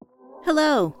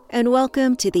Hello, and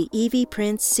welcome to the Evie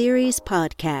Prince Series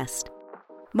podcast.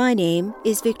 My name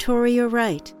is Victoria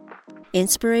Wright,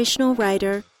 inspirational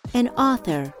writer and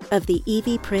author of the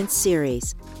Evie Prince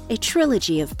series, a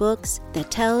trilogy of books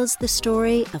that tells the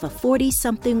story of a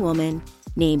 40-something woman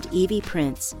named Evie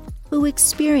Prince who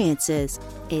experiences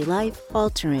a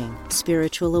life-altering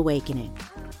spiritual awakening.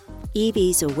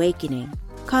 Evie's awakening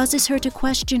causes her to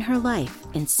question her life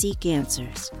and seek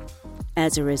answers.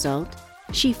 As a result,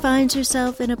 she finds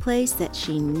herself in a place that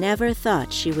she never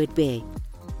thought she would be: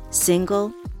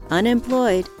 single,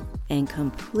 unemployed, and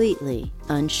completely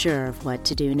unsure of what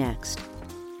to do next.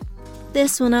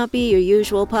 This will not be your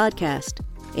usual podcast.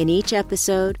 In each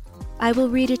episode, I will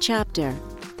read a chapter,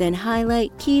 then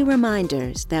highlight key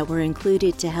reminders that were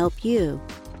included to help you,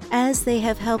 as they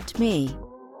have helped me,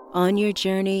 on your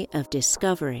journey of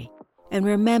discovery and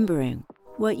remembering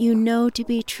what you know to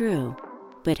be true,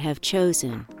 but have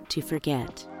chosen to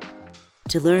forget.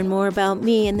 To learn more about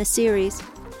me in the series,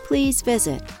 please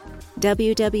visit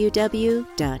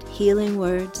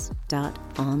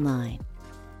www.healingwords.online.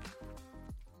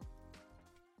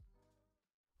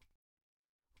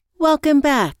 Welcome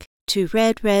back to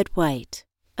Red, Red, White,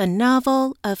 a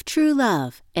novel of true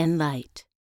love and light.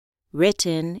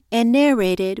 Written and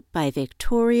narrated by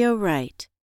Victoria Wright.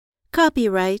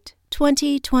 Copyright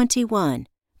 2021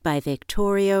 by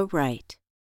Victoria Wright.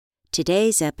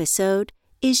 Today's episode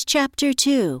is Chapter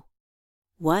 2,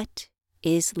 What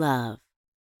is Love?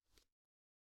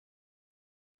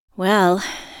 Well,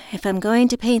 if I'm going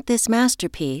to paint this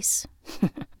masterpiece,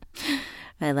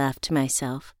 I laughed to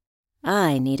myself,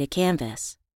 I need a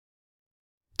canvas.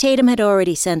 Tatum had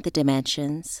already sent the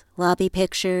dimensions, lobby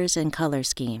pictures, and color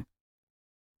scheme.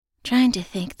 Trying to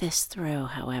think this through,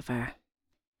 however,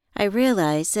 I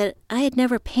realized that I had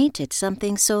never painted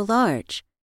something so large.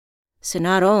 So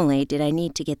not only did I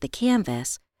need to get the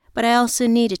canvas, but I also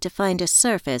needed to find a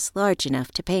surface large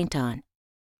enough to paint on.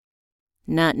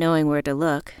 Not knowing where to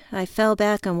look, I fell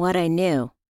back on what I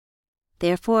knew.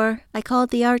 Therefore, I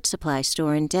called the art supply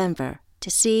store in Denver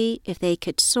to see if they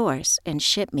could source and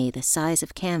ship me the size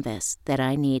of canvas that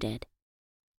I needed.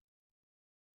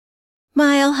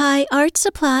 Mile High Art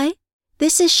Supply,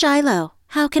 this is Shiloh.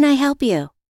 How can I help you?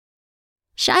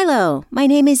 Shiloh, my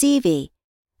name is Evie,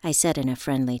 I said in a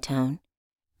friendly tone.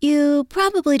 You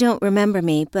probably don't remember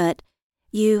me, but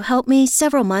you helped me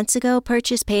several months ago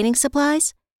purchase painting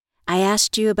supplies. I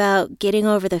asked you about getting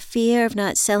over the fear of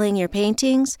not selling your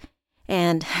paintings,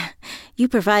 and you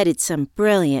provided some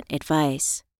brilliant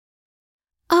advice.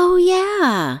 Oh,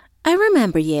 yeah, I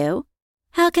remember you.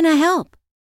 How can I help?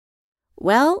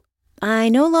 Well, I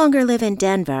no longer live in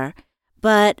Denver,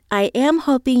 but I am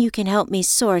hoping you can help me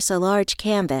source a large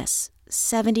canvas,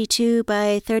 72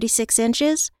 by 36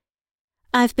 inches.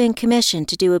 I've been commissioned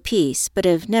to do a piece, but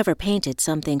have never painted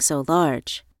something so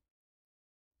large.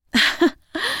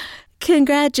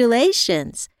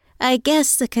 Congratulations! I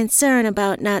guess the concern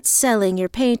about not selling your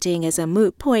painting is a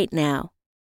moot point now,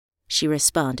 she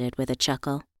responded with a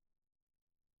chuckle.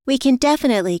 We can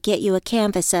definitely get you a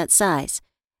canvas that size.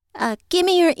 Give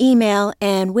me your email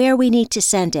and where we need to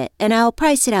send it, and I'll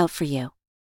price it out for you.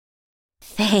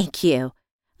 Thank you.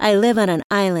 I live on an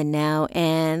island now,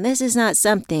 and this is not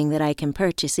something that I can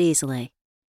purchase easily.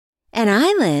 An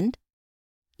island?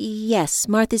 Yes,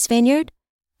 Martha's Vineyard?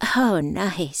 Oh,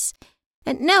 nice.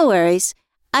 No worries.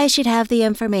 I should have the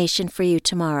information for you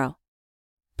tomorrow.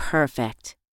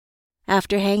 Perfect.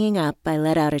 After hanging up, I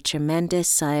let out a tremendous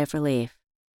sigh of relief.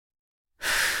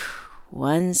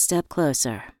 One step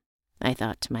closer, I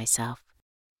thought to myself.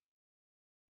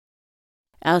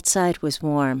 Outside was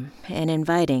warm and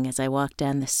inviting as I walked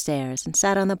down the stairs and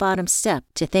sat on the bottom step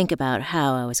to think about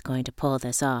how I was going to pull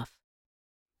this off.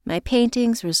 My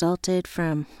paintings resulted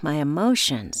from my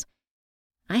emotions.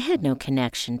 I had no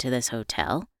connection to this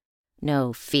hotel,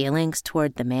 no feelings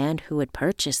toward the man who would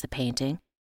purchase the painting,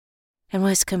 and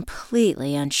was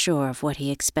completely unsure of what he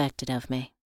expected of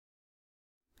me.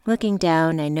 Looking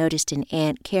down, I noticed an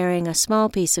ant carrying a small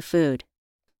piece of food.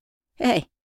 Hey,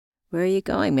 where are you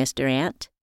going, Mr. Ant?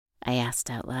 I asked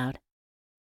out loud.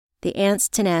 The ant's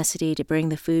tenacity to bring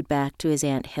the food back to his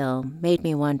anthill made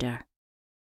me wonder,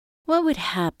 what would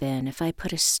happen if I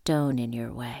put a stone in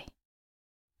your way?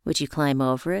 Would you climb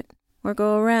over it or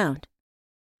go around?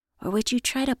 Or would you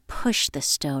try to push the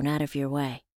stone out of your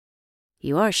way?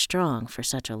 You are strong for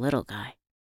such a little guy.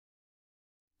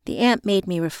 The ant made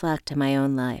me reflect on my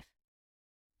own life.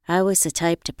 I was the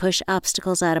type to push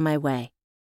obstacles out of my way,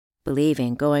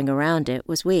 believing going around it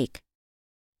was weak.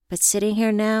 But sitting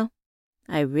here now,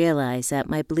 I realize that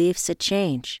my beliefs had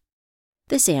changed.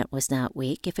 This ant was not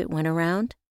weak if it went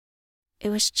around. It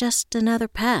was just another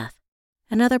path,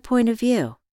 another point of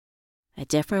view, a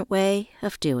different way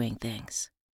of doing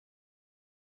things.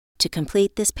 To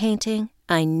complete this painting,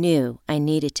 I knew I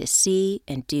needed to see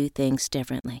and do things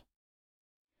differently.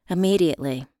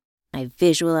 Immediately, I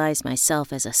visualized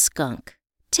myself as a skunk,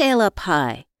 tail up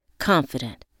high,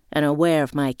 confident, and aware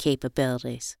of my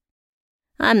capabilities.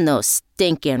 "I'm no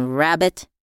stinking rabbit,"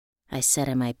 I said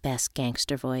in my best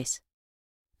gangster voice.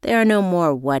 "There are no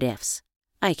more what-ifs.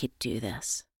 I could do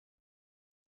this."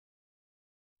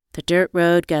 The dirt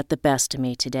road got the best of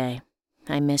me today.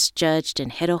 I misjudged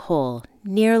and hit a hole,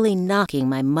 nearly knocking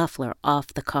my muffler off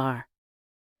the car.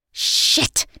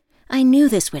 "Shit! I knew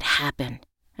this would happen,"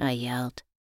 I yelled.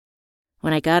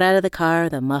 When I got out of the car,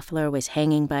 the muffler was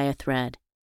hanging by a thread.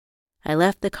 I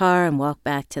left the car and walked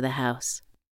back to the house.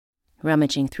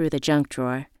 Rummaging through the junk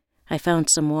drawer, I found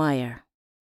some wire.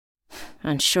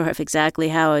 Unsure of exactly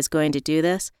how I was going to do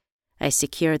this, I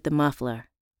secured the muffler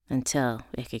until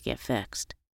it could get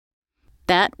fixed.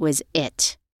 That was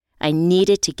it. I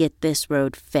needed to get this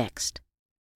road fixed.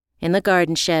 In the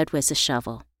garden shed was a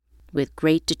shovel. With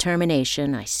great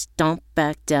determination, I stomped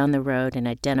back down the road and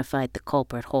identified the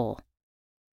culprit hole.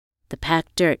 The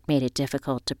packed dirt made it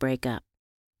difficult to break up.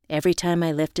 Every time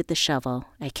I lifted the shovel,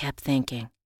 I kept thinking,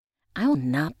 I will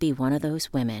not be one of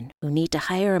those women who need to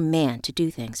hire a man to do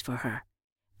things for her.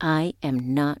 I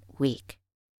am not weak.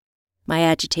 My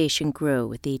agitation grew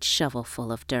with each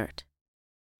shovelful of dirt.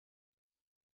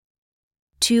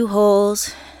 2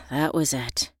 holes, that was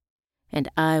it, and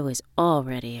I was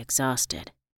already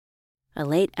exhausted. A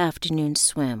late afternoon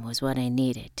swim was what I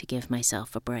needed to give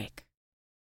myself a break.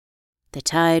 The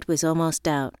tide was almost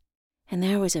out, and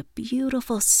there was a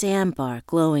beautiful sandbar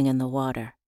glowing in the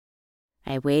water.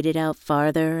 I waded out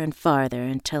farther and farther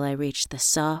until I reached the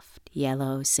soft,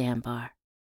 yellow sandbar.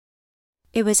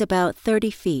 It was about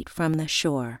 30 feet from the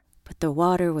shore, but the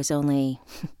water was only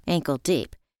ankle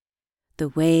deep. The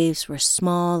waves were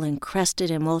small and crested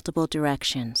in multiple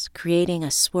directions, creating a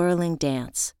swirling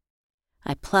dance.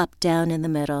 I plopped down in the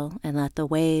middle and let the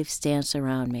waves dance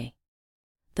around me.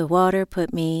 The water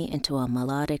put me into a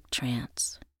melodic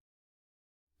trance.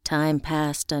 Time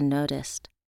passed unnoticed.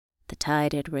 The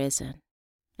tide had risen,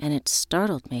 and it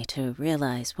startled me to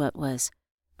realize what was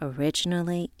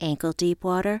originally ankle-deep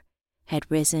water had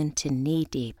risen to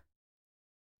knee-deep.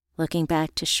 Looking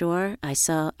back to shore, I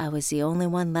saw I was the only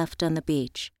one left on the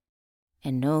beach,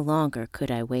 and no longer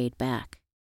could I wade back.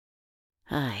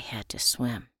 I had to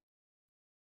swim.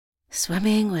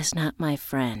 Swimming was not my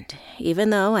friend, even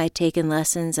though I'd taken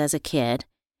lessons as a kid,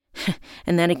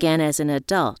 and then again as an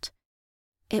adult.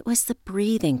 It was the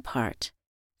breathing part,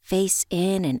 face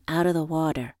in and out of the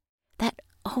water, that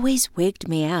always wigged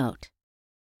me out.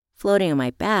 Floating on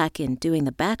my back and doing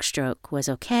the backstroke was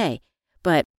okay,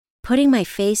 but putting my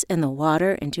face in the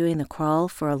water and doing the crawl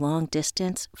for a long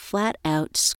distance flat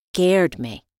out scared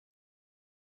me.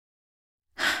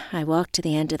 I walked to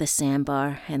the end of the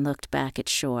sandbar and looked back at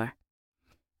shore.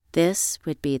 This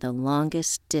would be the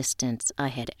longest distance I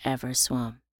had ever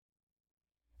swum.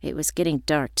 It was getting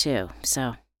dark too,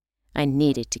 so I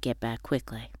needed to get back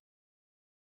quickly.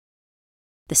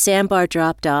 The sandbar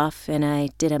dropped off and I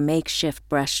did a makeshift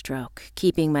breaststroke,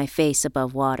 keeping my face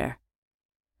above water.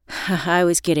 I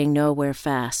was getting nowhere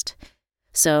fast,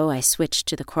 so I switched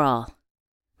to the crawl.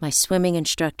 My swimming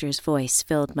instructor's voice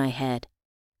filled my head.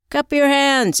 "Cup your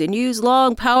hands and use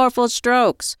long, powerful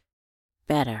strokes."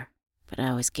 Better, but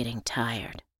I was getting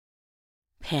tired.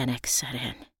 Panic set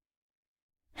in,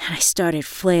 and I started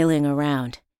flailing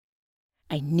around.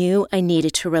 I knew I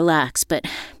needed to relax, but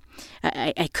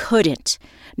I couldn't.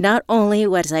 Not only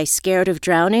was I scared of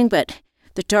drowning, but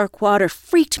the dark water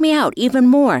freaked me out even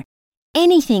more.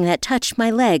 Anything that touched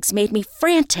my legs made me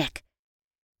frantic.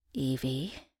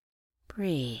 "Evie,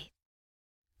 breathe.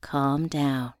 Calm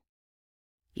down.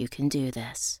 You can do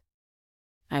this,"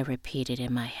 I repeated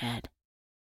in my head.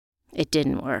 It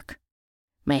didn't work.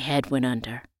 My head went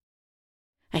under.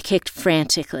 I kicked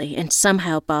frantically and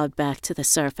somehow bobbed back to the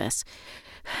surface,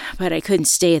 but I couldn't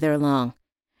stay there long.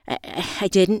 I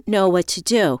didn't know what to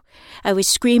do. I was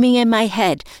screaming in my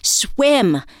head,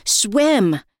 "Swim!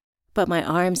 Swim!" But my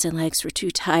arms and legs were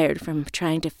too tired from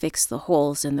trying to fix the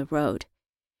holes in the road.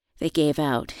 They gave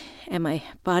out, and my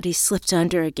body slipped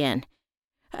under again.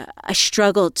 I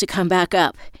struggled to come back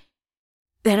up.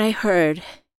 Then I heard,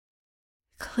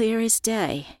 clear as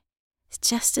day,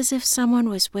 just as if someone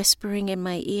was whispering in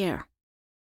my ear,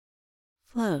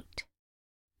 "Float.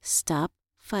 Stop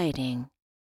fighting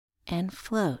and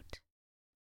float."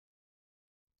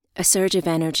 A surge of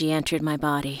energy entered my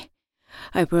body.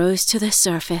 I rose to the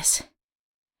surface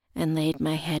and laid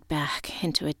my head back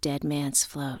into a dead man's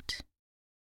float.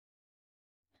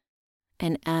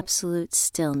 an absolute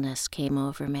stillness came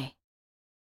over me.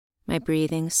 My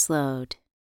breathing slowed,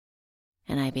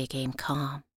 and I became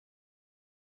calm.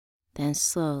 Then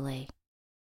slowly,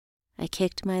 I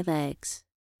kicked my legs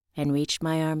and reached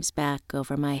my arms back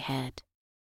over my head.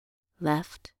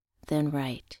 Left, then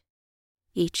right.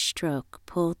 Each stroke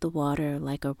pulled the water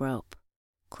like a rope,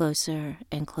 closer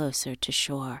and closer to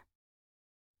shore.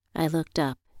 I looked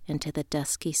up into the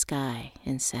dusky sky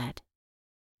and said,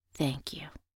 "Thank you."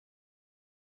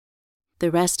 The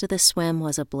rest of the swim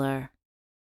was a blur.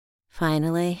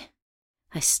 Finally,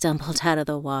 I stumbled out of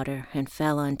the water and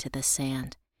fell onto the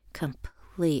sand,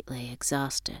 completely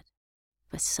exhausted,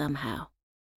 but somehow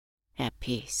at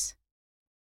peace.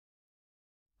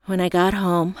 When I got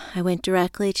home, I went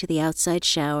directly to the outside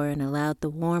shower and allowed the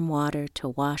warm water to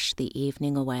wash the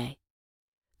evening away.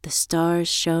 The stars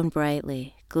shone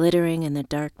brightly, glittering in the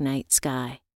dark night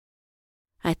sky.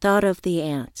 I thought of the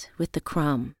ant with the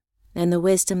crumb and the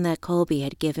wisdom that Colby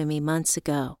had given me months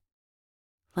ago.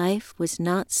 Life was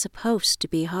not supposed to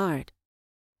be hard.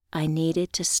 I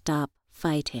needed to stop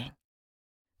fighting.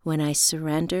 When I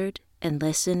surrendered and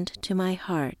listened to my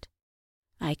heart,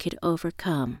 I could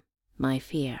overcome my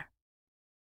fear.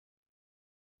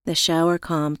 The shower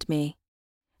calmed me,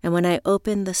 and when I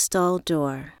opened the stall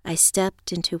door, I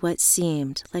stepped into what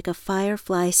seemed like a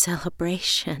firefly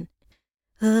celebration.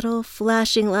 Little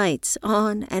flashing lights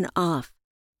on and off,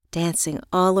 dancing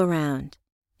all around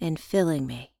and filling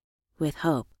me with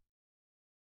hope.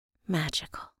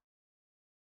 Magical.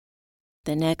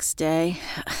 The next day,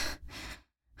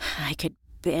 I could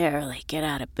barely get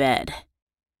out of bed.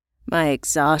 My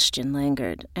exhaustion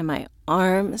lingered, and my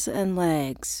arms and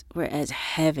legs were as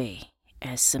heavy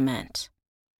as cement.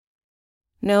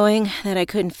 Knowing that I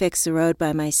couldn't fix the road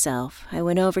by myself, I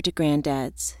went over to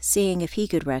Granddad's, seeing if he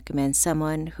could recommend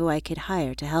someone who I could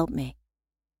hire to help me.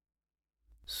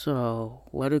 "So,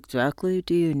 what exactly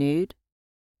do you need?"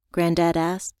 Granddad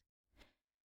asked.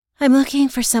 "I'm looking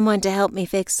for someone to help me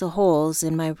fix the holes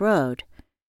in my road.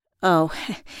 Oh,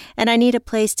 and I need a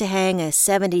place to hang a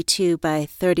 72 by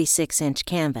 36-inch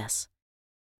canvas."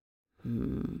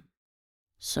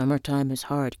 Summertime is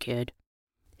hard, kid.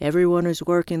 Everyone is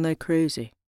working like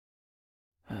crazy.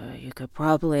 You could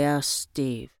probably ask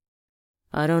Steve.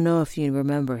 I don't know if you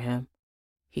remember him.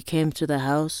 He came to the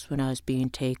house when I was being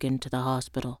taken to the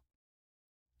hospital.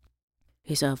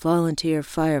 He's a volunteer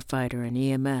firefighter in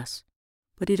EMS,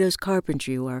 but he does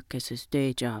carpentry work as his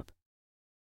day job.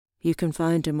 You can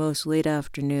find him most late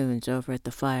afternoons over at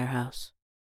the firehouse.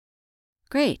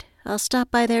 Great. I'll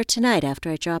stop by there tonight after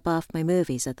I drop off my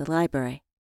movies at the library.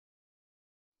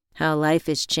 How life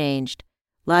has changed.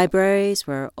 Libraries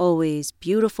were always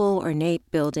beautiful, ornate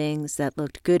buildings that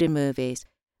looked good in movies,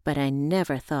 but I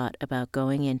never thought about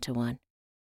going into one.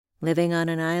 Living on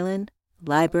an island,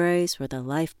 libraries were the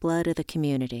lifeblood of the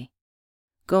community.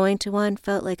 Going to one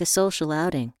felt like a social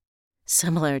outing.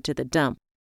 Similar to the dump,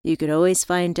 you could always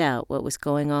find out what was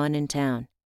going on in town,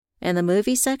 and the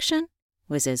movie section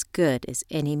was as good as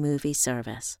any movie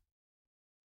service.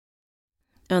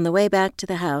 On the way back to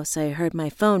the house, I heard my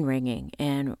phone ringing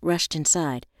and rushed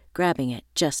inside, grabbing it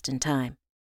just in time.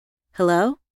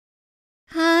 Hello?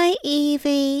 Hi,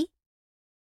 Evie.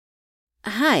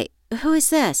 Hi, who is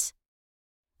this?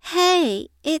 Hey,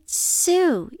 it's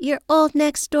Sue, your old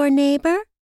next-door neighbor.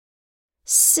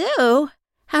 Sue?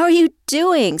 How are you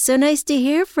doing? So nice to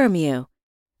hear from you,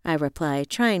 I replied,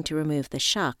 trying to remove the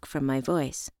shock from my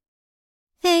voice.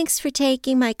 Thanks for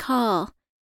taking my call.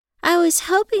 I was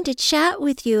hoping to chat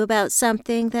with you about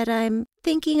something that I'm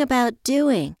thinking about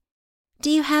doing.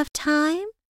 Do you have time?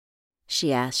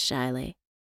 She asked shyly.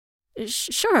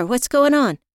 Sure, what's going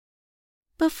on?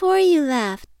 Before you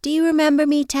left, do you remember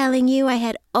me telling you I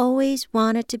had always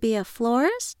wanted to be a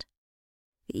florist?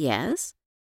 Yes.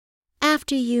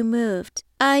 After you moved,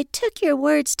 I took your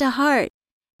words to heart,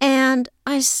 and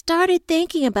I started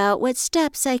thinking about what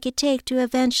steps I could take to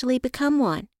eventually become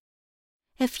one.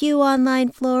 A few online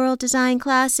floral design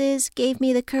classes gave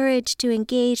me the courage to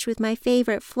engage with my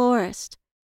favorite florist.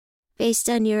 Based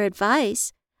on your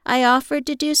advice, I offered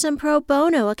to do some pro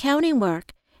bono accounting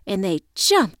work, and they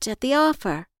jumped at the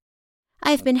offer.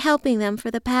 I've been helping them for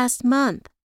the past month.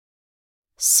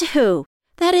 Sue,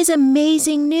 that is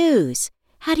amazing news.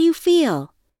 How do you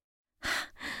feel?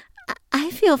 I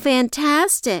feel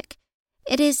fantastic.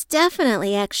 It is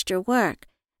definitely extra work,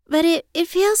 but it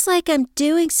feels like I'm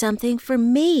doing something for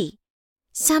me,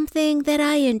 something that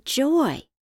I enjoy.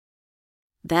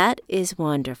 That is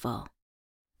wonderful.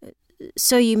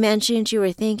 So you mentioned you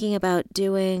were thinking about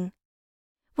doing...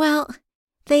 Well,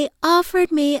 they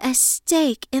offered me a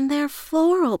stake in their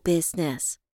floral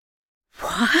business.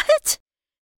 What?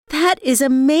 That That is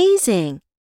amazing.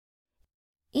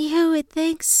 You would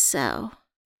think so.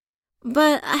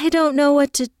 But I don't know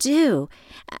what to do.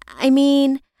 I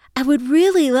mean, I would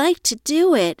really like to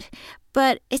do it,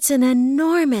 but it's an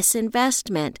enormous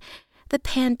investment. The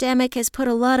pandemic has put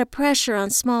a lot of pressure on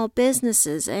small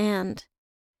businesses and...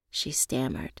 She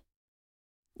stammered.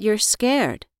 You're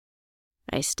scared,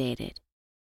 I stated.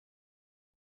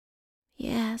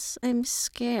 Yes, I'm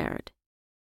scared,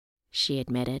 she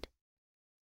admitted.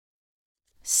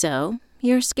 So,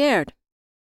 you're scared.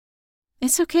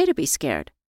 It's okay to be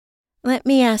scared. Let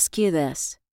me ask you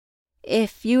this.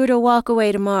 If you were to walk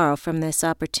away tomorrow from this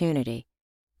opportunity,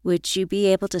 would you be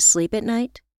able to sleep at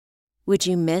night? Would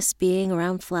you miss being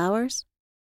around flowers?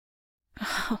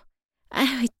 Oh,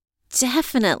 I would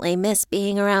definitely miss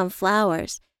being around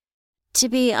flowers. To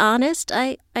be honest,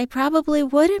 I probably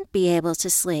wouldn't be able to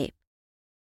sleep.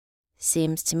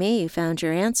 Seems to me you found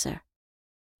your answer.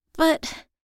 But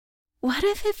what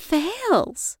if it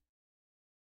fails?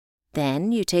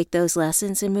 Then you take those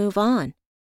lessons and move on.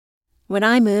 When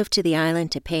I moved to the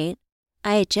island to paint,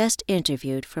 I had just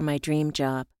interviewed for my dream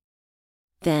job.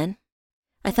 Then,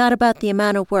 I thought about the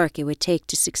amount of work it would take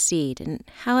to succeed and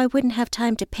how I wouldn't have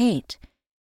time to paint.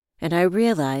 And I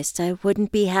realized I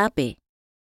wouldn't be happy.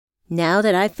 Now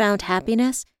that I've found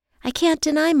happiness, I can't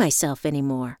deny myself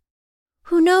anymore.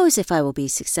 Who knows if I will be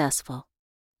successful?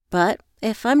 But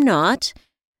if I'm not,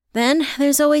 then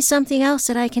there's always something else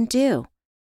that I can do.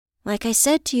 Like I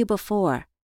said to you before,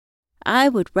 I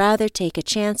would rather take a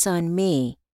chance on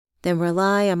me than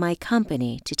rely on my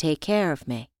company to take care of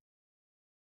me.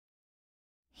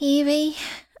 Evie,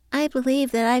 I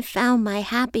believe that I've found my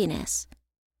happiness,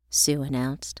 Sue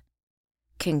announced.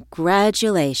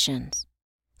 Congratulations.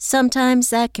 Sometimes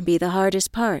that can be the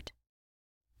hardest part.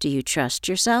 Do you trust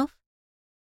yourself?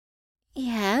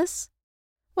 Yes.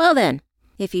 Well then,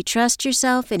 if you trust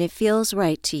yourself and it feels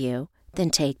right to you, then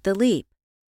take the leap.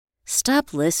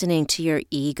 Stop listening to your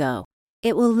ego.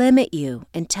 It will limit you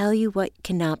and tell you what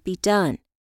cannot be done.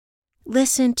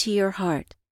 Listen to your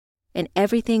heart, and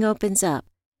everything opens up,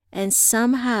 and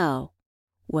somehow,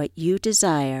 what you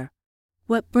desire,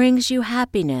 what brings you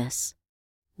happiness,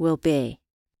 will be.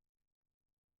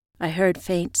 I heard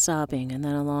faint sobbing and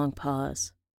then a long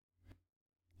pause.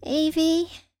 Evie,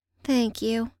 thank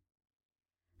you.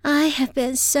 I have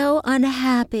been so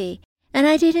unhappy, and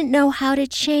I didn't know how to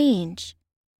change.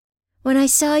 When I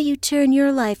saw you turn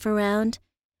your life around,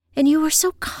 and you were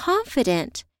so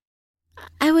confident,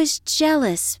 I was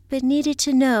jealous but needed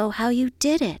to know how you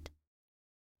did it.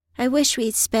 I wish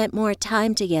we'd spent more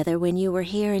time together when you were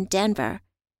here in Denver.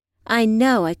 I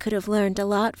know I could have learned a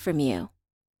lot from you.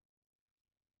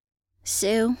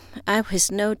 Sue, I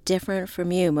was no different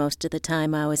from you most of the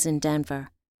time I was in Denver.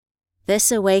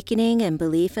 This awakening and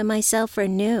belief in myself are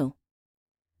new.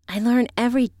 I learn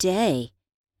every day.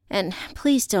 And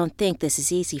please don't think this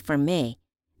is easy for me.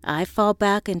 I fall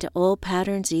back into old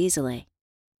patterns easily.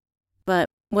 But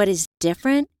what is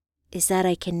different is that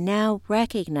I can now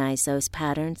recognize those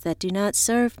patterns that do not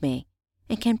serve me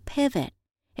and can pivot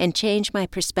and change my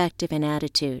perspective and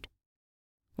attitude.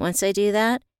 Once I do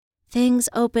that, things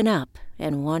open up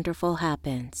and wonderful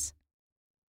happens.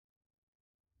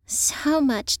 So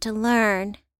much to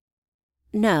learn.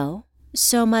 No,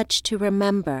 so much to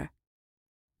remember.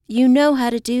 You know how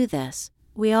to do this.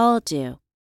 We all do.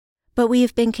 But we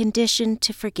have been conditioned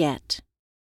to forget.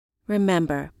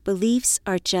 Remember, beliefs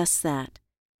are just that.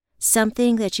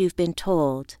 Something that you've been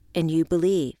told and you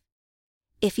believe.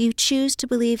 If you choose to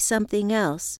believe something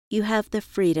else, you have the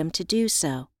freedom to do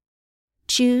so.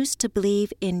 Choose to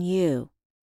believe in you.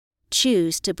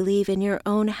 Choose to believe in your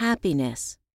own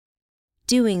happiness.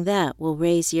 Doing that will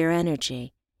raise your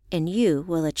energy, and you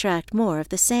will attract more of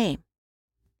the same.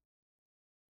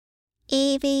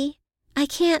 Evie, I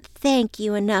can't thank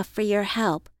you enough for your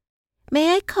help.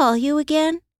 May I call you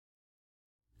again?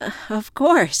 Of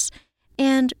course.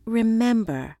 And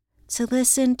remember to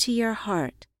listen to your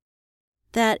heart.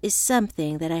 That is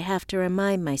something that I have to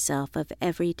remind myself of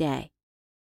every day.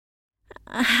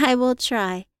 I will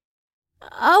try.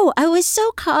 Oh, I was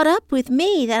so caught up with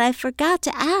me that I forgot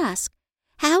to ask.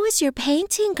 How is your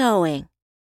painting going?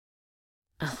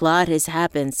 A lot has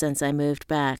happened since I moved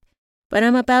back. But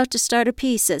I'm about to start a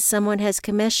piece that someone has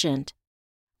commissioned.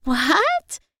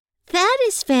 What? That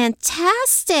is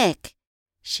fantastic,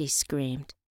 she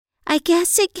screamed. I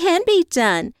guess it can be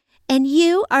done, and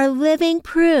you are living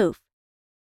proof.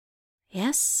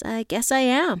 Yes, I guess I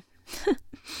am,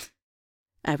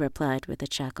 I replied with a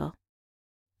chuckle.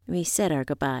 We said our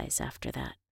goodbyes after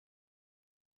that.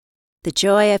 The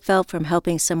joy I felt from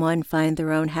helping someone find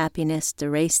their own happiness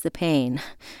erased the pain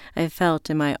I felt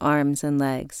in my arms and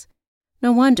legs.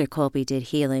 No wonder Colby did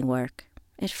healing work.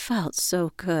 It felt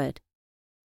so good.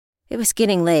 It was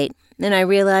getting late, and I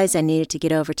realized I needed to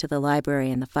get over to the library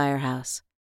and the firehouse.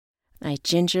 I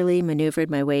gingerly maneuvered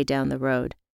my way down the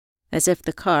road, as if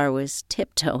the car was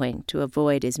tiptoeing to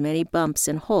avoid as many bumps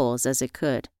and holes as it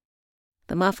could.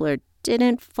 The muffler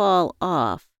didn't fall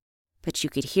off, but you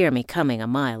could hear me coming a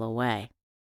mile away.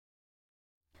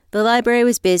 The library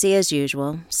was busy as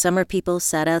usual. Summer people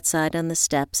sat outside on the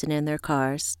steps and in their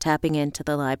cars, tapping into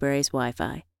the library's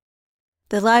Wi-Fi.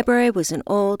 The library was an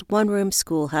old one-room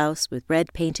schoolhouse with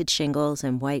red-painted shingles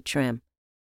and white trim.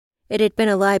 It had been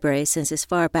a library since as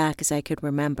far back as I could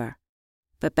remember.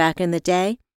 But back in the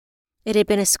day, it had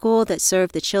been a school that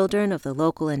served the children of the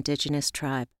local indigenous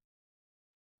tribe.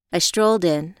 I strolled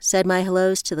in, said my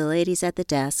hellos to the ladies at the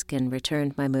desk, and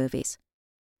returned my movies.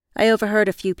 I overheard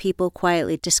a few people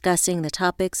quietly discussing the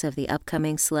topics of the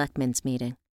upcoming selectmen's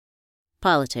meeting.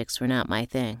 Politics were not my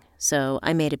thing, so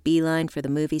I made a beeline for the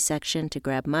movie section to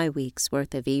grab my week's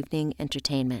worth of evening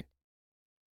entertainment.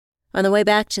 On the way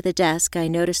back to the desk, I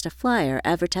noticed a flyer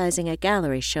advertising a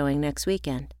gallery showing next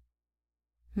weekend.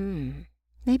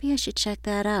 Maybe I should check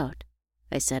that out,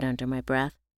 I said under my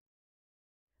breath.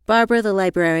 Barbara, the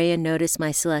librarian, noticed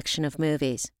my selection of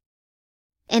movies.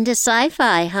 Into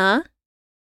sci-fi, huh?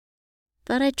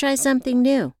 Thought I'd try something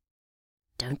new.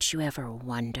 Don't you ever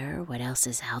wonder what else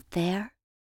is out there?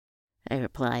 I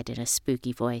replied in a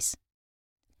spooky voice.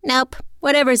 Nope,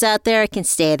 whatever's out there can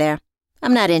stay there.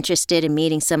 I'm not interested in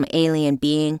meeting some alien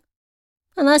being.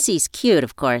 Unless he's cute,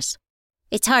 of course.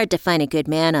 It's hard to find a good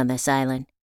man on this island,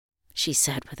 she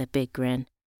said with a big grin.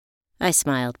 I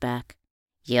smiled back.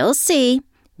 You'll see.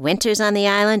 Winters on the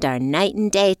island are night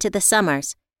and day to the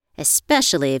summers,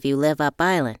 especially if you live up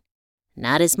island.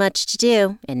 Not as much to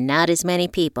do and not as many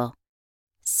people.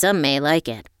 Some may like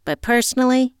it, but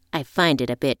personally, I find it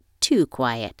a bit too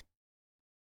quiet.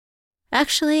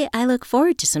 Actually, I look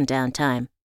forward to some downtime.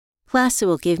 Plus, it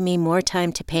will give me more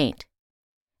time to paint.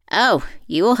 Oh,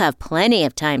 you will have plenty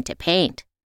of time to paint,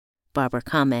 Barbara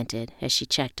commented as she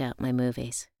checked out my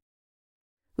movies.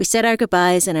 We said our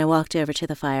goodbyes and I walked over to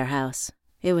the firehouse.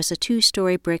 It was a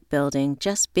 2-story brick building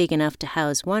just big enough to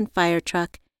house one fire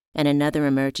truck and another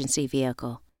emergency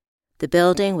vehicle. The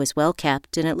building was well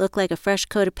kept and it looked like a fresh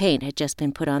coat of paint had just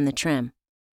been put on the trim.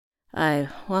 I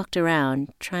walked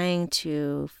around trying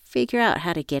to figure out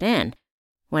how to get in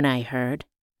when I heard,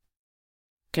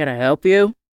 Can I help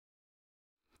you?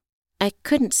 I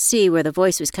couldn't see where the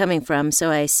voice was coming from,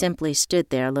 so I simply stood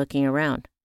there looking around.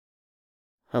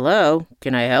 Hello,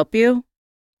 can I help you?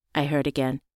 I heard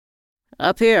again.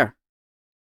 Up here.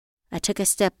 I took a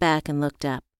step back and looked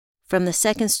up. From the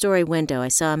 2nd-story window, I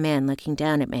saw a man looking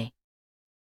down at me.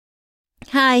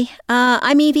 Hi,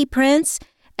 I'm Evie Prince,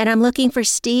 and I'm looking for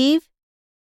Steve.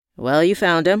 Well, you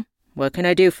found him. What can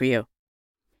I do for you?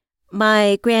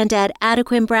 My granddad,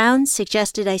 Adequin Brown,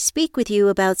 suggested I speak with you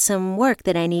about some work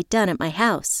that I need done at my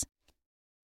house.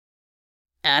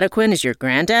 Adequin is your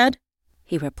granddad?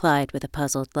 He replied with a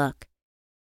puzzled look.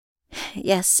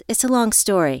 Yes, it's a long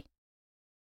story.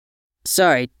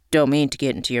 Sorry, don't mean to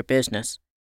get into your business.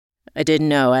 I didn't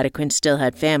know Adequin still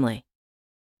had family.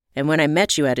 And when I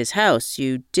met you at his house,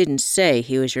 you didn't say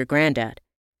he was your granddad.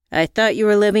 I thought you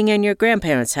were living in your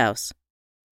grandparents' house.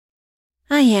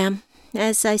 I am.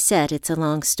 As I said, it's a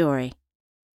long story.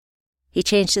 He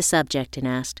changed the subject and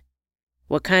asked,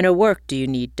 What kind of work do you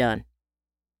need done?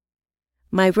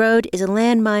 My road is a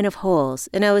landmine of holes,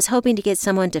 and I was hoping to get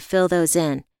someone to fill those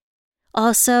in.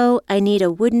 Also, I need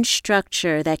a wooden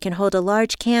structure that can hold a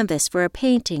large canvas for a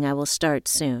painting I will start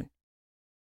soon.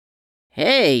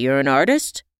 Hey, you're an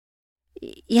artist?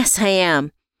 Yes, I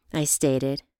am, I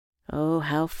stated. Oh,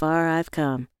 how far I've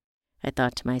come, I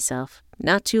thought to myself.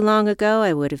 Not too long ago,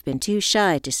 I would have been too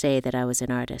shy to say that I was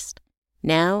an artist.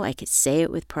 Now I could say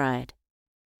it with pride.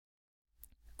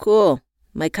 Cool.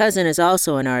 My cousin is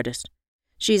also an artist.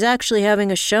 She's actually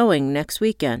having a showing next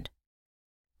weekend.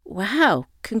 Wow,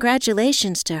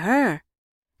 congratulations to her.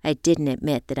 I didn't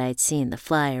admit that I'd seen the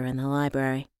flyer in the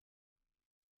library.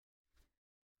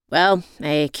 Well,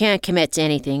 I can't commit to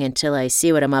anything until I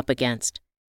see what I'm up against.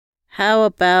 How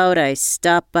about I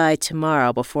stop by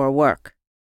tomorrow before work?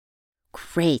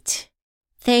 Great.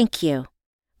 Thank you.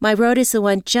 My road is the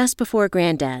one just before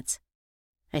Granddad's,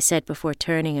 I said before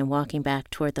turning and walking back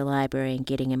toward the library and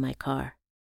getting in my car.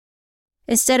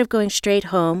 Instead of going straight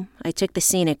home, I took the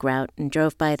scenic route and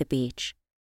drove by the beach.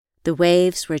 The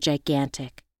waves were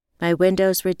gigantic. My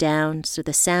windows were down, so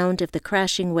the sound of the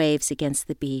crashing waves against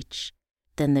the beach,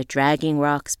 then the dragging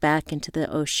rocks back into the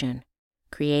ocean,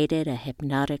 created a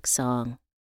hypnotic song.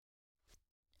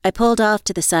 I pulled off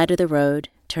to the side of the road,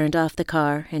 turned off the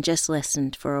car and just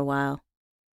listened for a while.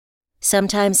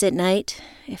 Sometimes at night,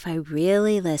 if I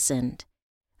really listened,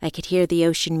 I could hear the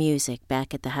ocean music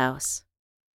back at the house.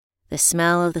 The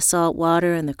smell of the salt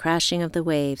water and the crashing of the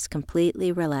waves completely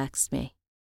relaxed me.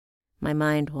 My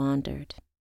mind wandered,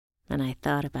 and I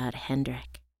thought about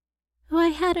Hendrik, who I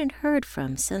hadn't heard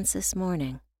from since this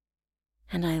morning,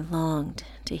 and I longed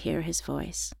to hear his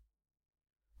voice.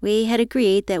 We had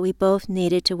agreed that we both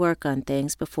needed to work on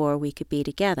things before we could be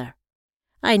together.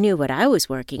 I knew what I was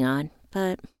working on,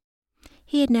 but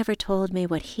he had never told me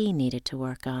what he needed to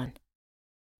work on.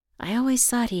 I always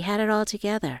thought he had it all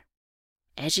together.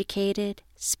 Educated,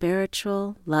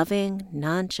 spiritual, loving,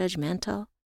 non-judgmental.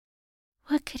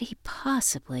 What could he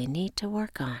possibly need to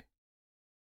work on?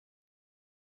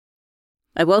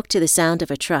 I woke to the sound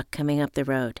of a truck coming up the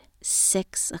road.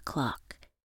 6 o'clock.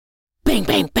 Bang,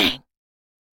 bang, bang.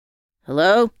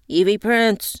 Hello, Evie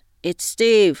Prince. It's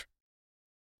Steve.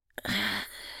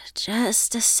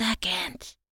 Just a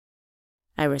second,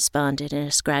 I responded in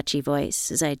a scratchy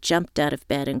voice as I jumped out of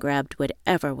bed and grabbed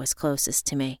whatever was closest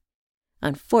to me.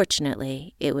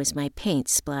 Unfortunately, it was my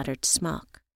paint-splattered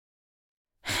smock.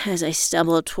 As I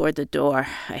stumbled toward the door,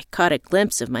 I caught a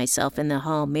glimpse of myself in the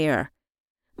hall mirror.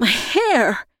 My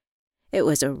hair! It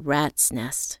was a rat's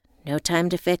nest. No time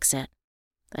to fix it.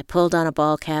 I pulled on a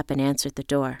ball cap and answered the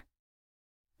door.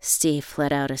 Steve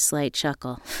let out a slight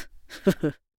chuckle.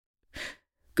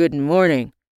 Good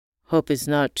morning. Hope it's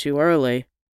not too early.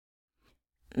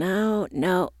 No,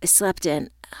 I slept in,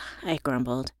 I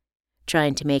grumbled,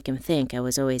 trying to make him think I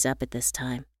was always up at this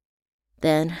time.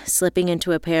 Then, slipping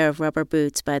into a pair of rubber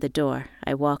boots by the door,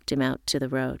 I walked him out to the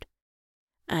road.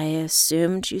 I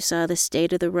assumed you saw the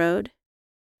state of the road.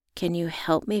 Can you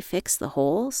help me fix the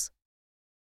holes?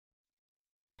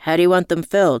 How do you want them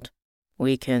filled?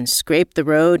 We can scrape the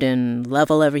road and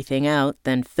level everything out,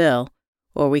 then fill,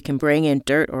 or we can bring in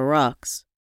dirt or rocks.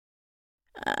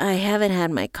 I haven't had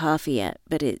my coffee yet,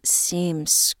 but it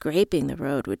seems scraping the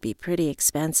road would be pretty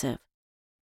expensive.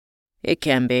 It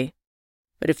can be,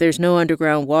 but if there's no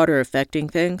underground water affecting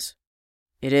things,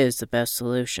 it is the best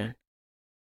solution.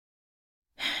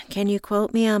 Can you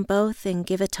quote me on both and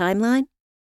give a timeline?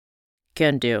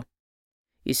 Can do.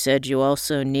 You said you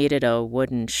also needed a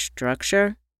wooden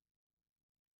structure?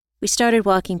 We started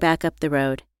walking back up the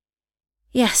road.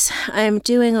 Yes, I'm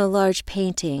doing a large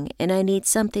painting, and I need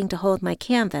something to hold my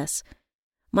canvas.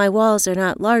 My walls are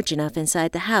not large enough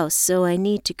inside the house, so I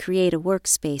need to create a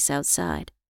workspace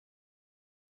outside.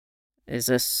 Is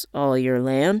this all your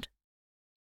land?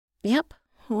 Yep.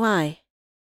 Why?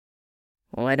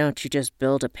 Why don't you just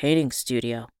build a painting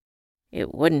studio?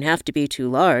 It wouldn't have to be too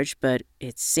large, but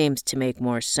it seems to make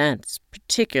more sense,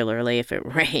 particularly if it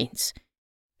rains,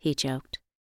 he joked.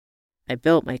 I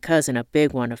built my cousin a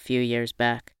big one a few years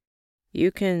back.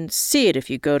 You can see it if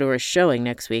you go to her showing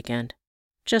next weekend.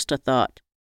 Just a thought.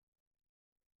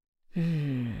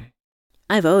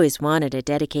 I've always wanted a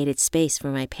dedicated space for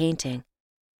my painting.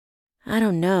 I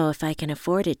don't know if I can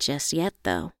afford it just yet,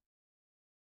 though.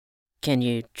 Can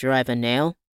you drive a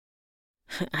nail?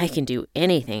 I can do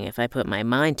anything if I put my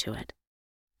mind to it,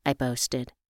 I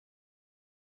boasted.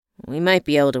 We might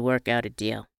be able to work out a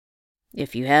deal.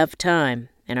 If you have time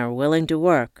and are willing to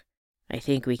work, I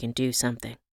think we can do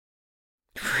something.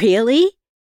 Really?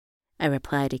 I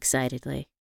replied excitedly.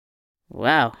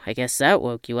 Wow, I guess that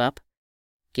woke you up.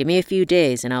 Give me a few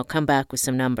days and I'll come back with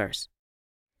some numbers.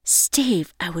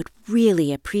 Steve, I would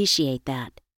really appreciate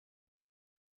that.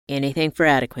 Anything for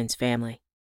Adequin's family.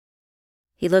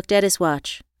 He looked at his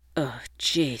watch. Oh,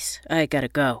 jeez, I gotta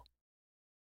go.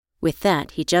 With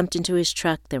that, he jumped into his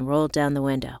truck, then rolled down the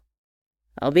window.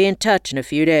 I'll be in touch in a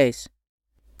few days.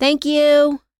 Thank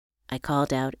you, I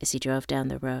called out as he drove down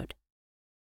the road.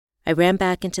 I ran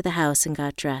back into the house and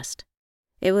got dressed.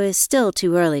 It was still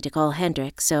too early to call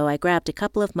Hendrik, so I grabbed a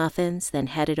couple of muffins, then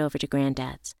headed over to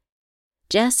Granddad's.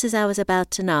 Just as I was about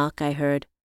to knock, I heard,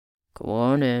 Go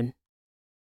on in.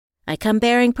 I come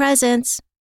bearing presents.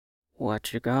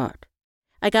 What you got?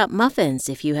 I got muffins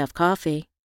if you have coffee.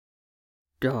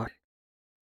 Done.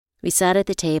 We sat at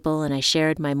the table and I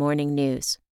shared my morning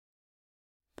news.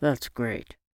 That's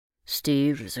great.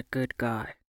 Steve is a good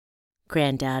guy,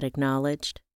 Granddad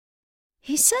acknowledged.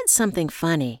 He said something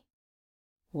funny.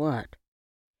 What?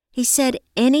 He said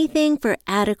anything for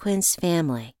Adequin's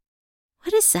family.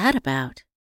 What is that about?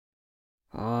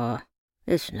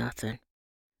 It's nothing.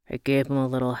 I gave him a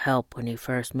little help when he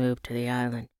first moved to the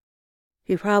island.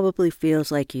 He probably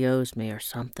feels like he owes me or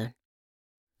something.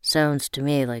 Sounds to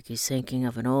me like he's thinking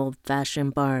of an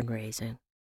old-fashioned barn raising.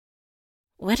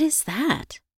 What is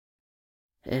that?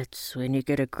 It's when you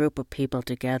get a group of people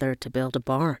together to build a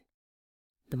barn.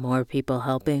 The more people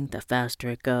helping, the faster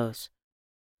it goes.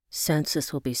 Since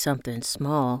this will be something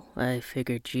small, I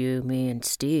figured you, me, and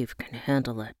Steve can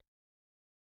handle it.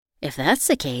 If that's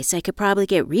the case, I could probably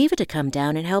get Reva to come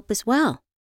down and help as well.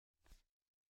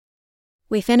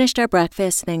 We finished our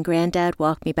breakfast, then Granddad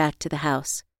walked me back to the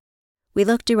house. We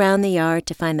looked around the yard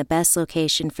to find the best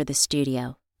location for the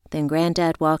studio. Then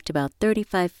Granddad walked about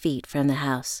 35 feet from the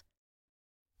house.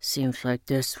 Seems like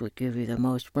this would give you the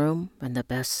most room and the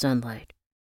best sunlight.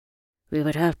 We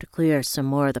would have to clear some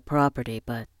more of the property,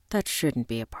 but that shouldn't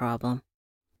be a problem.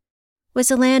 Was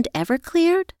the land ever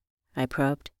cleared? I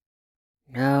probed.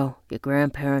 No, your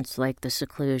grandparents liked the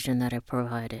seclusion that I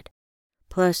provided.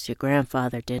 Plus, your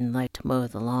grandfather didn't like to mow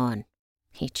the lawn.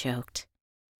 He choked.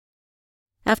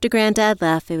 After Granddad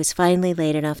left, it was finally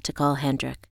late enough to call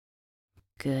Hendrik.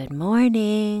 Good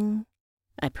morning,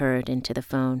 I purred into the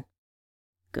phone.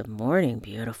 Good morning,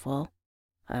 beautiful.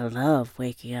 I love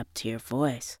waking up to your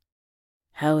voice.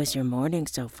 How is your morning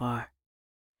so far?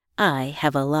 I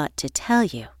have a lot to tell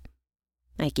you.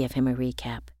 I give him a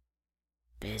recap.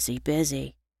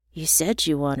 Busy. You said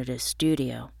you wanted a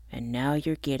studio, and now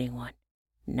you're getting one.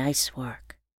 Nice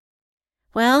work.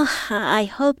 Well, I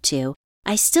hope to.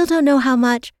 I still don't know how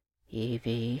much.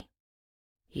 Evie,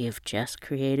 you've just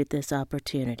created this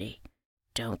opportunity.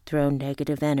 Don't throw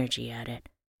negative energy at it.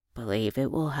 Believe it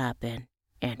will happen,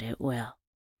 and it will.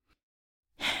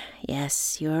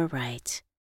 Yes, you're right.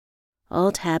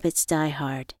 Old habits die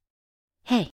hard.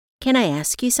 Hey, can I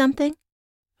ask you something?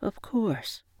 Of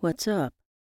course. What's up?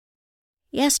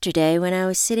 Yesterday, when I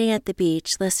was sitting at the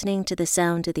beach listening to the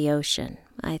sound of the ocean,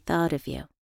 I thought of you.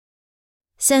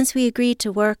 Since we agreed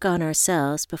to work on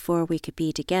ourselves before we could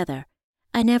be together,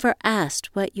 I never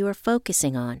asked what you were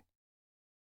focusing on.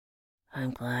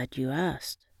 I'm glad you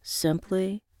asked.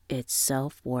 Simply, it's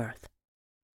self-worth.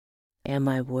 Am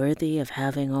I worthy of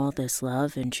having all this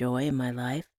love and joy in my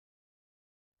life?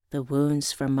 The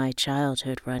wounds from my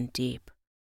childhood run deep.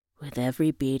 With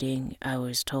every beating, I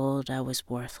was told I was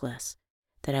worthless,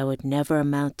 that I would never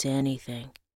amount to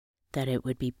anything, that it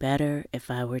would be better if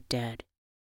I were dead.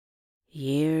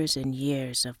 Years and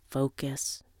years of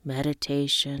focus,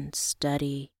 meditation,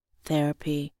 study,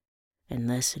 therapy, and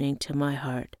listening to my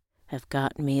heart have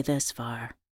gotten me this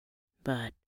far.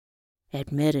 But,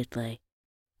 admittedly,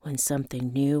 when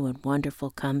something new and wonderful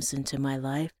comes into my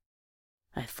life,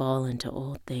 I fall into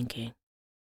old thinking.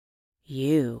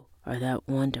 You are that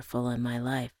wonderful in my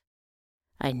life.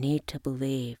 I need to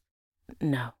believe,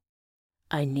 no,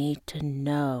 I need to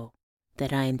know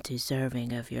that I am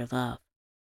deserving of your love.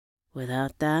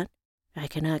 Without that, I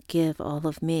cannot give all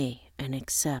of me and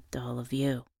accept all of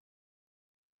you.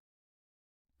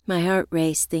 My heart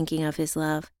raced thinking of his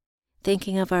love,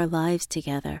 thinking of our lives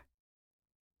together.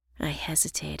 I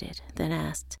hesitated, then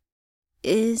asked,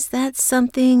 "Is that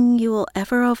something you will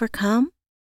ever overcome?"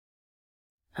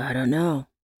 I don't know.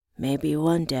 Maybe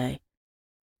one day.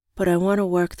 But I want to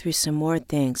work through some more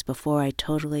things before I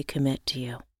totally commit to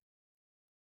you.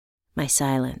 My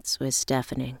silence was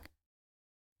deafening.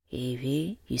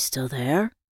 Evie, you still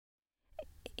there?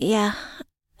 Yeah,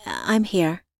 I'm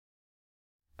here.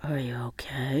 Are you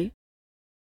okay?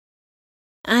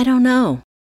 I don't know.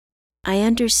 I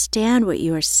understand what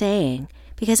you are saying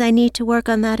because I need to work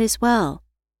on that as well.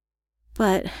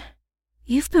 But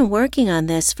you've been working on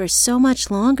this for so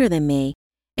much longer than me,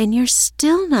 and you're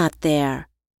still not there.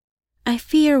 I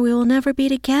fear we will never be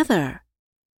together.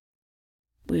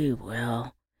 We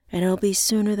will, and it'll be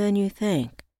sooner than you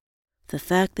think. The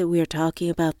fact that we are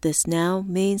talking about this now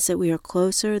means that we are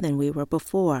closer than we were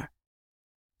before.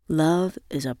 Love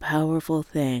is a powerful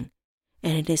thing,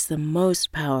 and it is the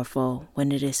most powerful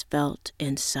when it is felt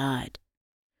inside.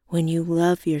 When you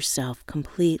love yourself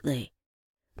completely,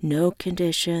 no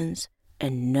conditions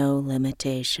and no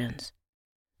limitations.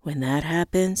 When that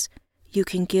happens, you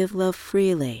can give love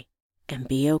freely and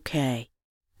be okay,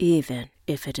 even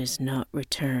if it is not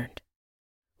returned.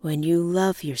 When you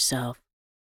love yourself,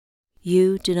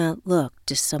 you do not look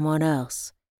to someone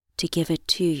else to give it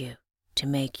to you to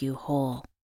make you whole.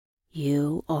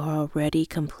 You are already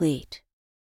complete.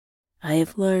 I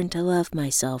have learned to love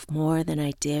myself more than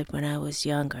I did when I was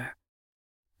younger,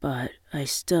 but I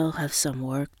still have some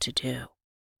work to do.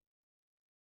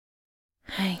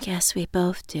 I guess we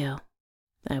both do,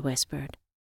 I whispered.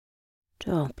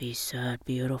 Don't be sad,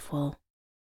 beautiful.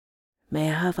 May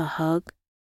I have a hug?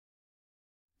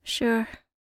 Sure.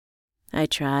 I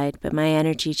tried, but my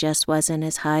energy just wasn't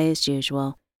as high as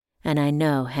usual, and I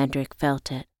know Hendrik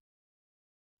felt it.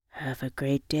 Have a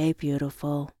great day,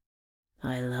 beautiful.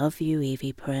 I love you,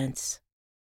 Evie Prince.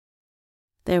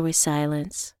 There was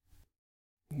silence.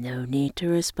 No need to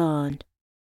respond.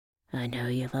 I know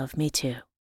you love me too,"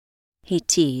 he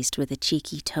teased with a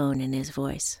cheeky tone in his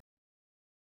voice.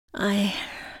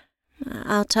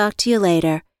 I'll talk to you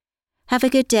later. Have a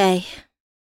good day.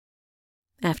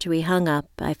 After we hung up,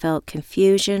 I felt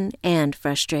confusion and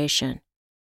frustration.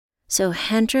 So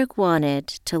Hendrik wanted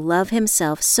to love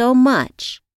himself so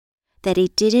much that he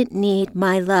didn't need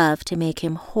my love to make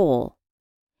him whole.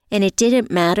 And it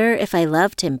didn't matter if I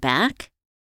loved him back?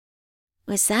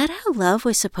 Was that how love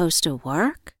was supposed to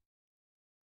work?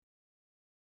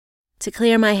 To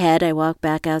clear my head, I walked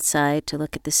back outside to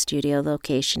look at the studio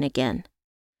location again,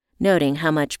 noting how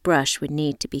much brush would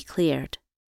need to be cleared.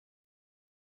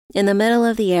 In the middle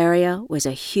of the area was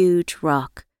a huge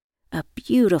rock, a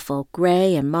beautiful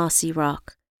gray and mossy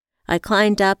rock. I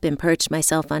climbed up and perched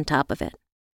myself on top of it.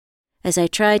 As I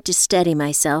tried to steady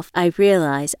myself, I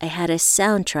realized I had a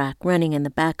soundtrack running in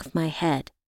the back of my head.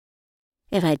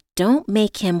 If I don't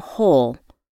make him whole,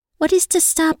 what is to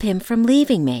stop him from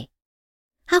leaving me?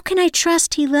 How can I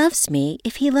trust he loves me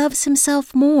if he loves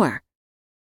himself more?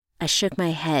 I shook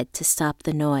my head to stop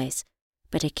the noise,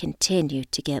 but it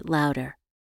continued to get louder.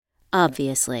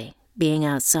 Obviously, being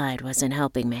outside wasn't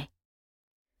helping me.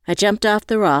 I jumped off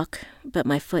the rock, but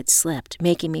my foot slipped,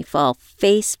 making me fall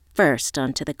face first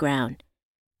onto the ground.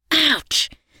 Ouch!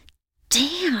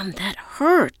 Damn, that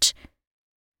hurt!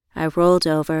 I rolled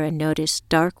over and noticed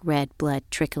dark red blood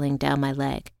trickling down my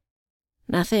leg.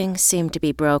 Nothing seemed to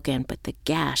be broken, but the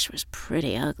gash was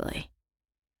pretty ugly.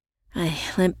 I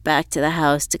limped back to the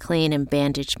house to clean and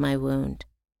bandage my wound.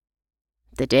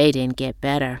 The day didn't get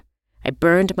better. I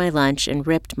burned my lunch and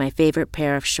ripped my favorite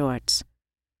pair of shorts.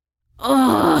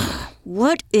 "Ugh!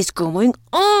 What is going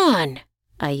on?"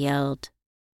 I yelled.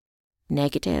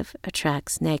 Negative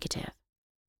attracts negative,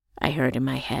 I heard in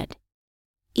my head.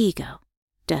 Ego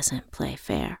doesn't play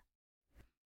fair.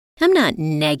 "I'm not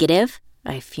negative,"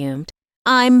 I fumed.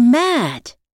 "I'm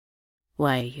mad."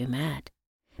 "Why are you mad?"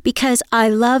 "Because I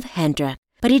love Hendrik,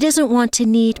 but he doesn't want to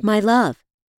need my love."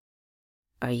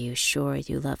 "Are you sure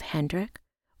you love Hendrik,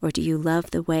 or do you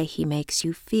love the way he makes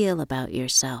you feel about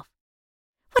yourself?"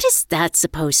 "What is that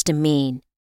supposed to mean?"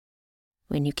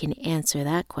 "When you can answer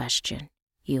that question,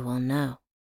 you will know."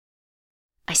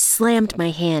 I slammed my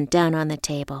hand down on the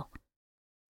table.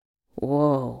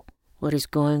 "Whoa, what is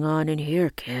going on in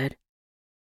here, kid?"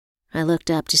 I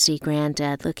looked up to see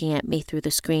Granddad looking at me through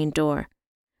the screen door.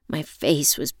 My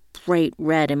face was bright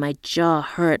red and my jaw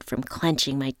hurt from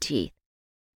clenching my teeth.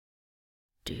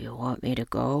 "Do you want me to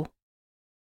go?"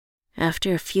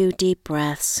 After a few deep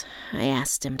breaths, I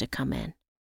asked him to come in.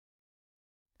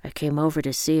 "I came over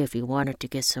to see if you wanted to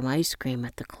get some ice cream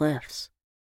at the cliffs."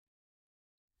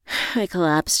 I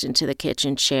collapsed into the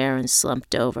kitchen chair and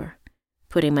slumped over,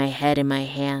 putting my head in my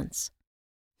hands.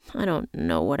 I don't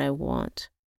know what I want.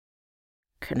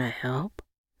 "Can I help?"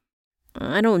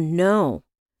 "I don't know.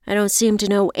 I don't seem to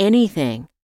know anything."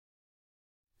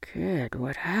 "Kid,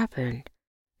 what happened?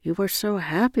 You were so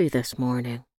happy this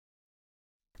morning."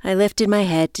 I lifted my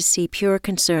head to see pure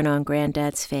concern on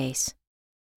Granddad's face.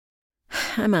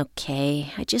 "I'm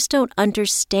okay. I just don't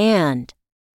understand."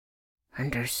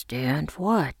 "Understand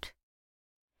what?"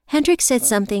 "Hendrik said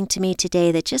something to me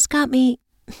today that just got me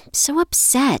so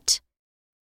upset."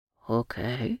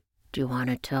 "Okay. Do you want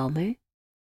to tell me?"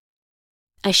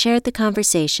 I shared the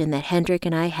conversation that Hendrik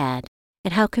and I had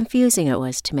and how confusing it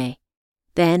was to me.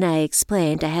 Then I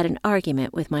explained I had an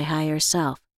argument with my higher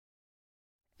self.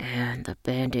 "And the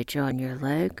bandage on your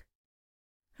leg?"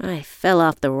 "I fell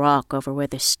off the rock over where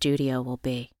the studio will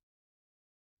be."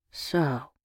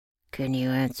 "So, can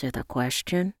you answer the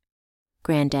question?"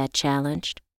 Granddad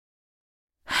challenged.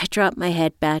 I dropped my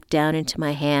head back down into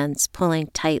my hands, pulling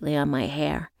tightly on my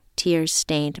hair. Tears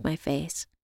stained my face.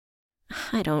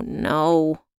 "I don't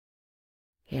know."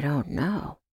 "You don't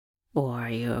know? Or are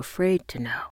you afraid to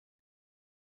know?"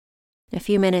 A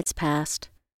few minutes passed.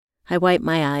 I wiped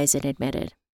my eyes and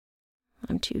admitted,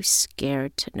 "I'm too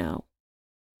scared to know."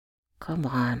 "Come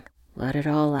on, let it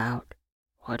all out.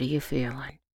 What are you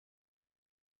feeling?"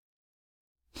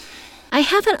 I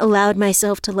haven't allowed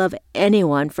myself to love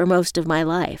anyone for most of my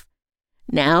life.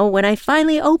 Now, when I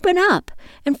finally open up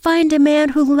and find a man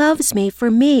who loves me for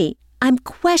me, I'm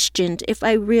questioned if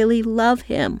I really love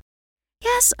him.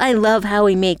 Yes, I love how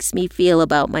he makes me feel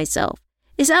about myself.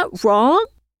 Is that wrong?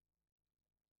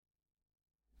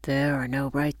 There are no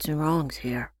rights and wrongs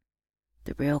here.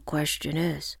 The real question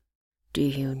is, do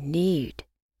you need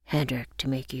Hendrik to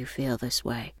make you feel this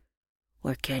way?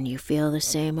 Or can you feel the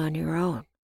same on your own?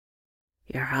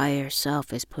 Your higher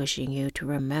self is pushing you to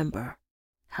remember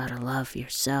how to love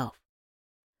yourself,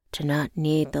 to not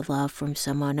need the love from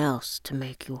someone else to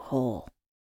make you whole.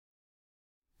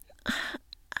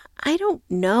 I don't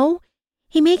know.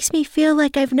 He makes me feel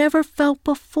like I've never felt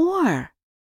before,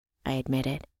 I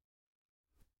admitted.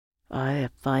 I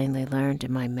have finally learned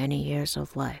in my many years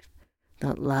of life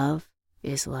that love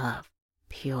is love,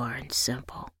 pure and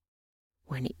simple.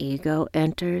 When ego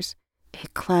enters,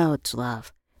 it clouds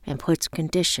love and puts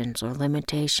conditions or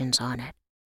limitations on it.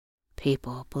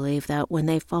 People believe that when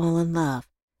they fall in love,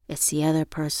 it's the other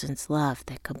person's love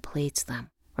that completes them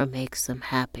or makes them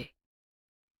happy.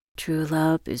 True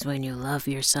love is when you love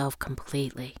yourself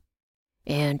completely,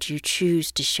 and you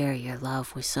choose to share your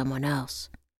love with someone else.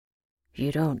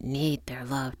 You don't need their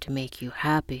love to make you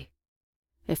happy.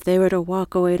 If they were to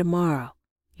walk away tomorrow,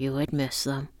 you would miss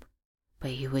them,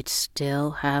 but you would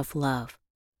still have love,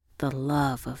 the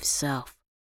love of self.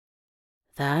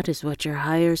 That is what your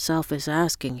higher self is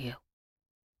asking you.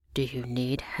 Do you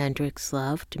need Hendrik's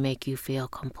love to make you feel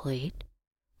complete,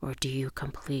 or do you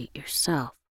complete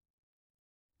yourself?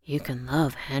 You can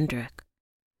love Hendrik,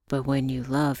 but when you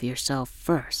love yourself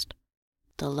first,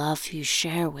 the love you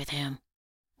share with him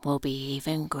will be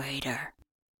even greater.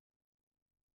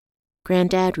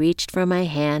 Granddad reached for my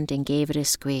hand and gave it a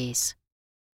squeeze.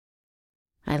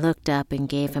 I looked up and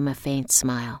gave him a faint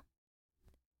smile.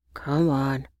 Come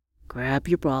on, grab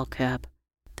your ball cap.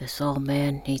 This old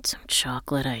man needs some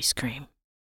chocolate ice cream.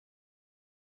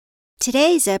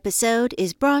 Today's episode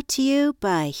is brought to you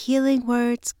by Healing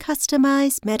Words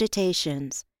Customized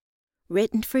Meditations,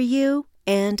 written for you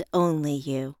and only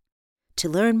you. To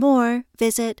learn more,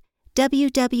 visit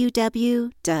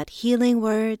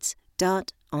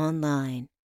www.healingwords.online.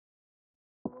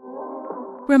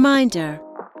 Reminder: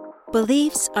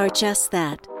 beliefs are just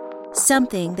that,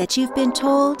 something that you've been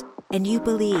told and you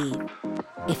believe.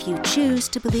 If you choose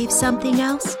to believe something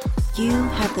else, you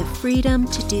have the freedom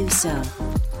to do so.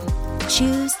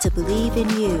 Choose to believe in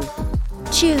you.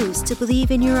 Choose to believe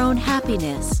in your own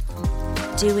happiness.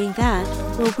 Doing that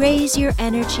will raise your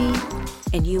energy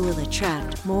and you will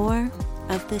attract more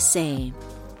of the same.